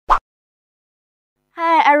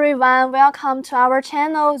everyone, welcome to our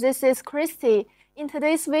channel. This is Christy. In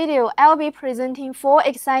today's video, I'll be presenting 4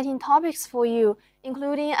 exciting topics for you,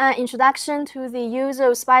 including an introduction to the use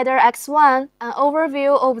of Spider X1, an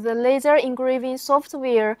overview of the laser engraving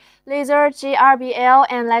software, LaserGRBL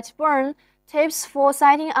and LightBurn, tips for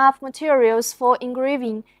setting up materials for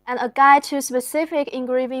engraving, and a guide to specific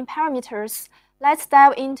engraving parameters. Let's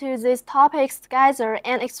dive into these topics together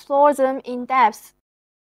and explore them in depth.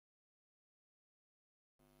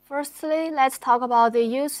 Firstly, let's talk about the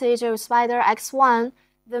usage of Spider X1.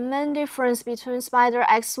 The main difference between Spider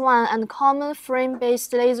X1 and common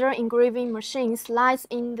frame-based laser engraving machines lies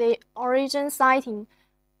in the origin setting.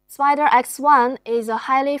 Spider X1 is a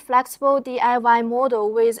highly flexible DIY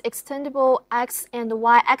model with extendable X and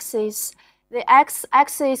Y axes. The X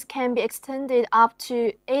axis can be extended up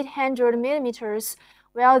to 800 mm,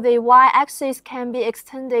 while the Y axis can be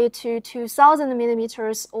extended to 2000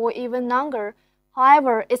 mm or even longer.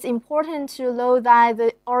 However, it's important to note that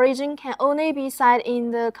the origin can only be set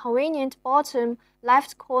in the convenient bottom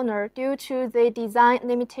left corner due to the design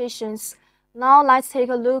limitations. Now let's take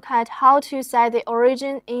a look at how to set the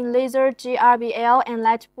origin in LaserGRBL and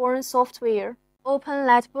LightBurn software. Open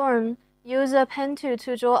LightBurn. Use a pen tool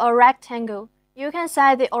to draw a rectangle. You can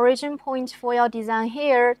set the origin point for your design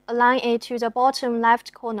here, align it to the bottom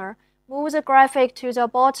left corner. Move the graphic to the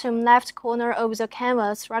bottom left corner of the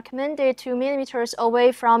canvas, recommended 2 mm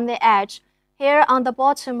away from the edge. Here on the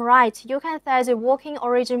bottom right, you can set the working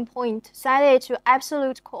origin point, set it to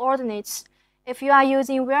absolute coordinates. If you are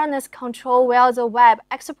using weirdness control via the web,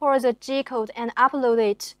 export the G-code and upload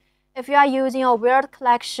it. If you are using a weird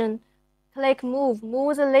collection, click Move.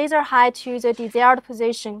 Move the laser height to the desired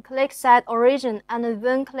position. Click Set Origin and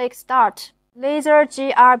then click Start.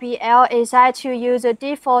 LaserGRBL is set to use the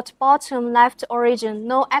default bottom left origin,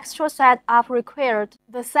 no extra setup required.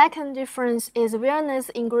 The second difference is weirdness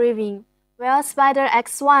engraving. While Spider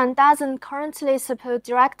X1 doesn't currently support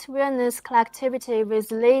direct weirdness collectivity with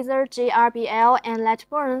LaserGRBL and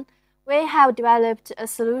LightBurn, we have developed a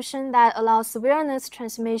solution that allows weirdness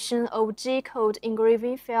transmission of G-code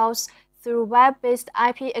engraving files through web-based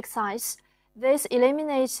IP access. This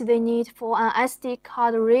eliminates the need for an SD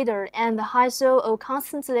card reader and the hassle of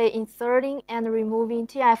constantly inserting and removing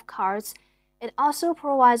TF cards. It also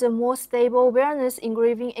provides a more stable weirdness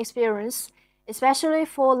engraving experience, especially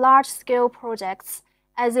for large-scale projects,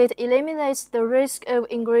 as it eliminates the risk of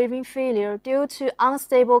engraving failure due to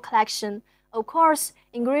unstable collection. Of course,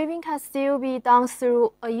 engraving can still be done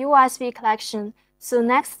through a USB collection, so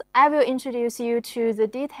next I will introduce you to the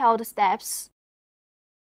detailed steps.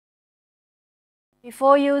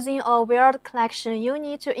 Before using a weird collection, you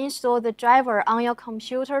need to install the driver on your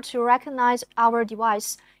computer to recognize our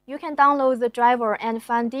device. You can download the driver and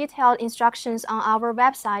find detailed instructions on our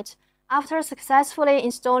website. After successfully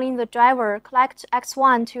installing the driver, connect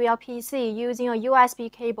X1 to your PC using a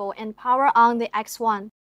USB cable and power on the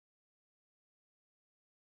X1.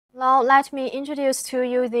 Now let me introduce to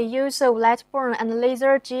you the use of LightBurn and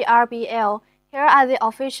LaserGRBL. Here are the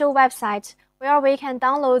official websites where we can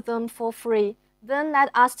download them for free. Then let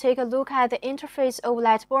us take a look at the interface of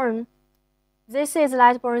LightBurn. This is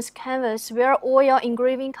LightBurn's canvas where all your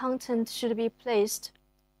engraving content should be placed.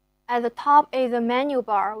 At the top is the menu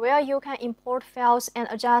bar where you can import files and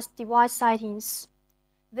adjust device settings.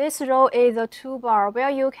 This row is the toolbar where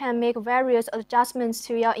you can make various adjustments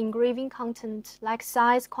to your engraving content like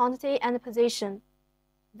size, quantity, and position.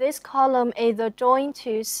 This column is the drawing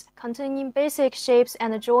tools, containing basic shapes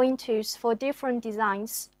and drawing tools for different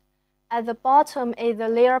designs. At the bottom is the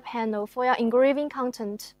layer panel for your engraving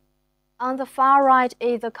content. On the far right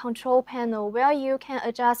is the control panel where you can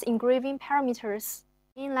adjust engraving parameters.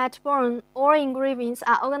 In LightBurn, all engravings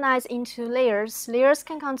are organized into layers. Layers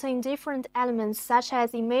can contain different elements such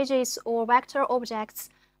as images or vector objects.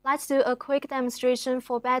 Let's do a quick demonstration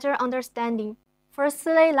for better understanding.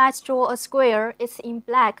 Firstly, let's draw a square. It's in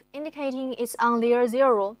black, indicating it's on layer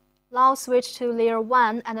 0. Now switch to layer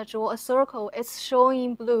 1 and draw a circle. It's shown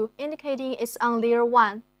in blue, indicating it's on layer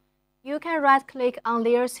 1. You can right-click on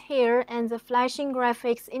layers here and the flashing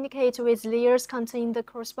graphics indicate which layers contain the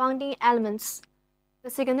corresponding elements. The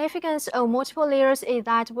significance of multiple layers is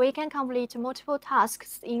that we can complete multiple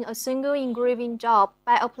tasks in a single engraving job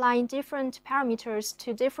by applying different parameters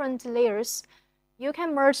to different layers. You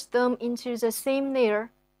can merge them into the same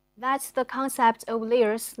layer. That's the concept of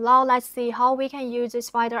layers. Now let's see how we can use the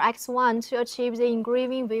Spider X1 to achieve the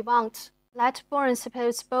engraving we want. LightBurn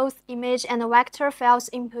supports both image and vector files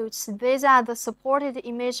inputs. These are the supported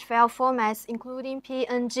image file formats including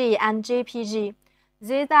PNG and JPG.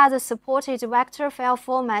 These are the supported vector file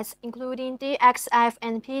formats including DXF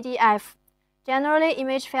and PDF. Generally,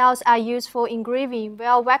 image files are used for engraving,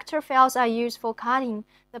 while vector files are used for cutting.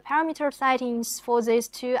 The parameter settings for these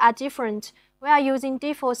two are different. We are using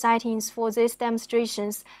default settings for these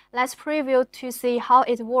demonstrations. Let's preview to see how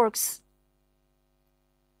it works.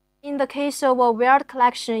 In the case of a weird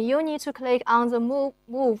collection, you need to click on the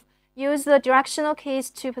move. Use the directional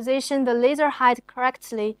keys to position the laser height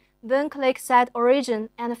correctly, then click Set Origin,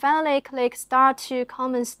 and finally click Start to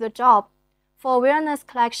commence the job. For weirdness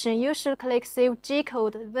collection, you should click Save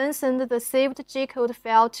G-code, then send the saved G-code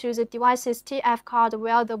file to the device's TF card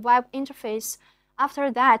via the web interface.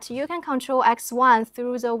 After that, you can control X1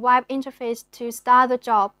 through the web interface to start the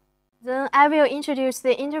job. Then I will introduce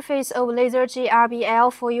the interface of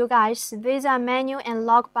LaserGRBL for you guys. These are menu and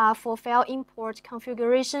log bar for file import,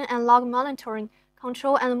 configuration and log monitoring,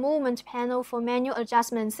 control and movement panel for menu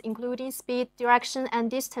adjustments including speed, direction,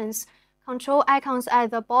 and distance, control icons at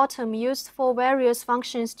the bottom used for various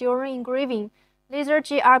functions during engraving.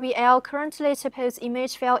 LaserGRBL currently supports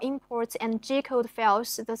image file imports and G-code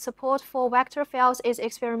files. The support for vector files is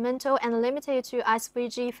experimental and limited to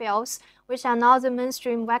SVG files, which are not the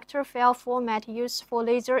mainstream vector file format used for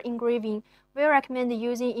laser engraving. We recommend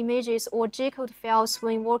using images or G-code files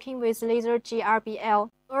when working with LaserGRBL.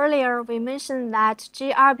 Earlier, we mentioned that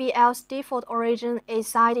GRBL's default origin is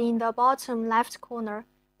set in the bottom left corner.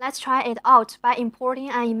 Let's try it out by importing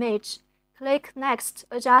an image. Click Next,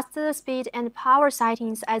 adjust the speed and power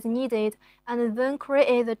settings as needed, and then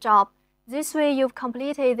create the job. This way you've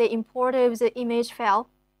completed the import of the image file.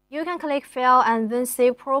 You can click File and then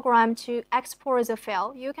Save Program to export the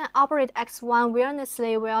file. You can operate X1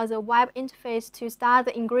 wirelessly via the web interface to start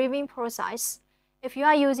the engraving process. If you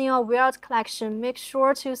are using a weird collection, make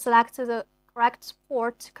sure to select the correct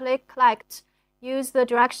port, click Collect. Use the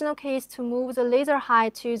directional keys to move the laser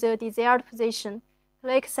height to the desired position.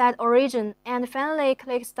 Click Set Origin, and finally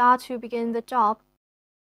click Start to begin the job.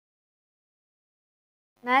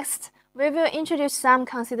 Next, we will introduce some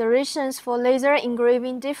considerations for laser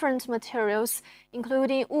engraving different materials,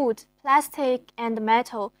 including wood, plastic, and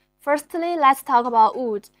metal. Firstly, let's talk about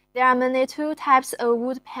wood. There are mainly two types of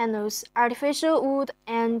wood panels, artificial wood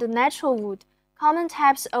and natural wood. Common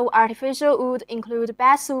types of artificial wood include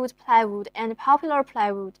basswood plywood and poplar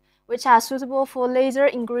plywood, which are suitable for laser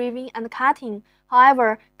engraving and cutting.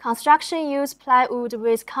 However, construction-use plywood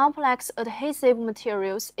with complex adhesive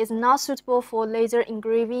materials is not suitable for laser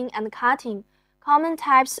engraving and cutting. Common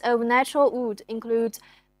types of natural wood include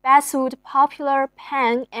basswood, poplar,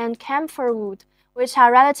 pine, and camphor wood, which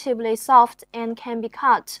are relatively soft and can be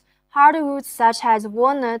cut. Hardwoods such as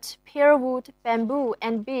walnut, pearwood, bamboo,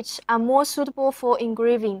 and beech are more suitable for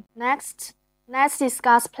engraving. Next, let's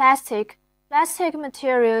discuss plastic. Plastic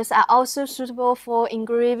materials are also suitable for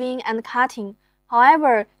engraving and cutting.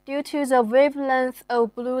 However, due to the wavelength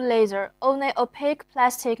of blue laser, only opaque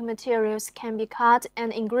plastic materials can be cut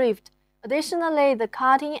and engraved. Additionally, the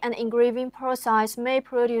cutting and engraving process may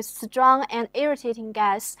produce strong and irritating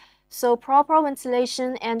gas, so proper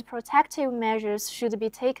ventilation and protective measures should be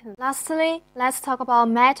taken. Lastly, let's talk about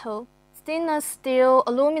metal. Stainless steel,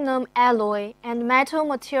 aluminum alloy, and metal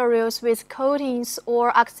materials with coatings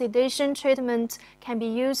or oxidation treatment can be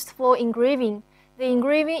used for engraving. The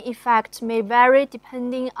engraving effect may vary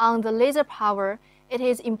depending on the laser power. It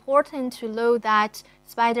is important to know that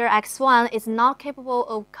Spider X1 is not capable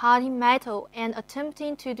of cutting metal, and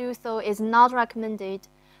attempting to do so is not recommended.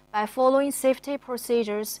 By following safety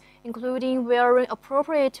procedures, including wearing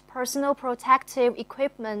appropriate personal protective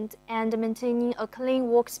equipment and maintaining a clean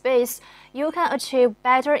workspace, you can achieve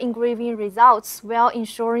better engraving results while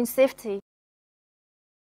ensuring safety.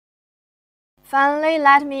 Finally,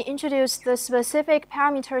 let me introduce the specific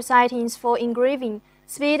parameter settings for engraving.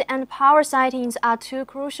 Speed and power settings are two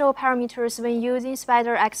crucial parameters when using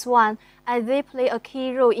Spider X1, as they play a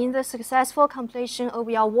key role in the successful completion of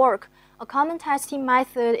your work. A common testing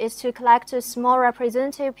method is to collect a small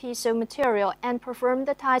representative piece of material and perform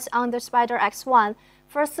the test on the Spider X1.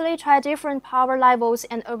 Firstly, try different power levels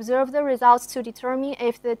and observe the results to determine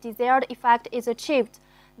if the desired effect is achieved.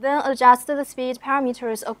 Then adjust the speed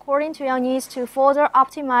parameters according to your needs to further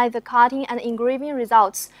optimize the cutting and engraving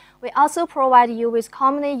results. We also provide you with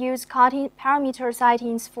commonly used cutting parameter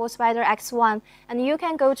settings for Spider X1, and you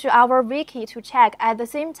can go to our wiki to check. At the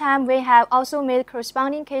same time, we have also made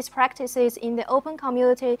corresponding case practices in the open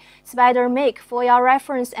community Spider Make for your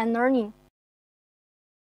reference and learning.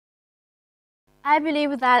 I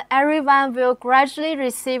believe that everyone will gradually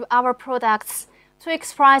receive our products. To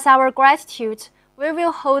express our gratitude, we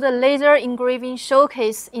will hold a laser engraving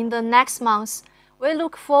showcase in the next month. We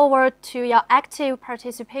look forward to your active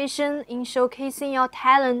participation in showcasing your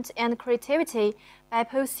talent and creativity. by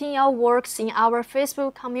posting your works in our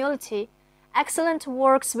Facebook community. Excellent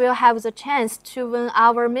works will have the chance to win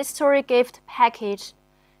our mystery gift package.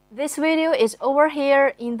 This video is over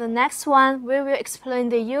here. In the next one, we will explain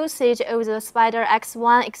the usage of the Spider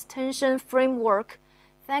X1 extension framework.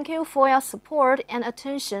 Thank you for your support and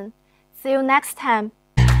attention. See you next time.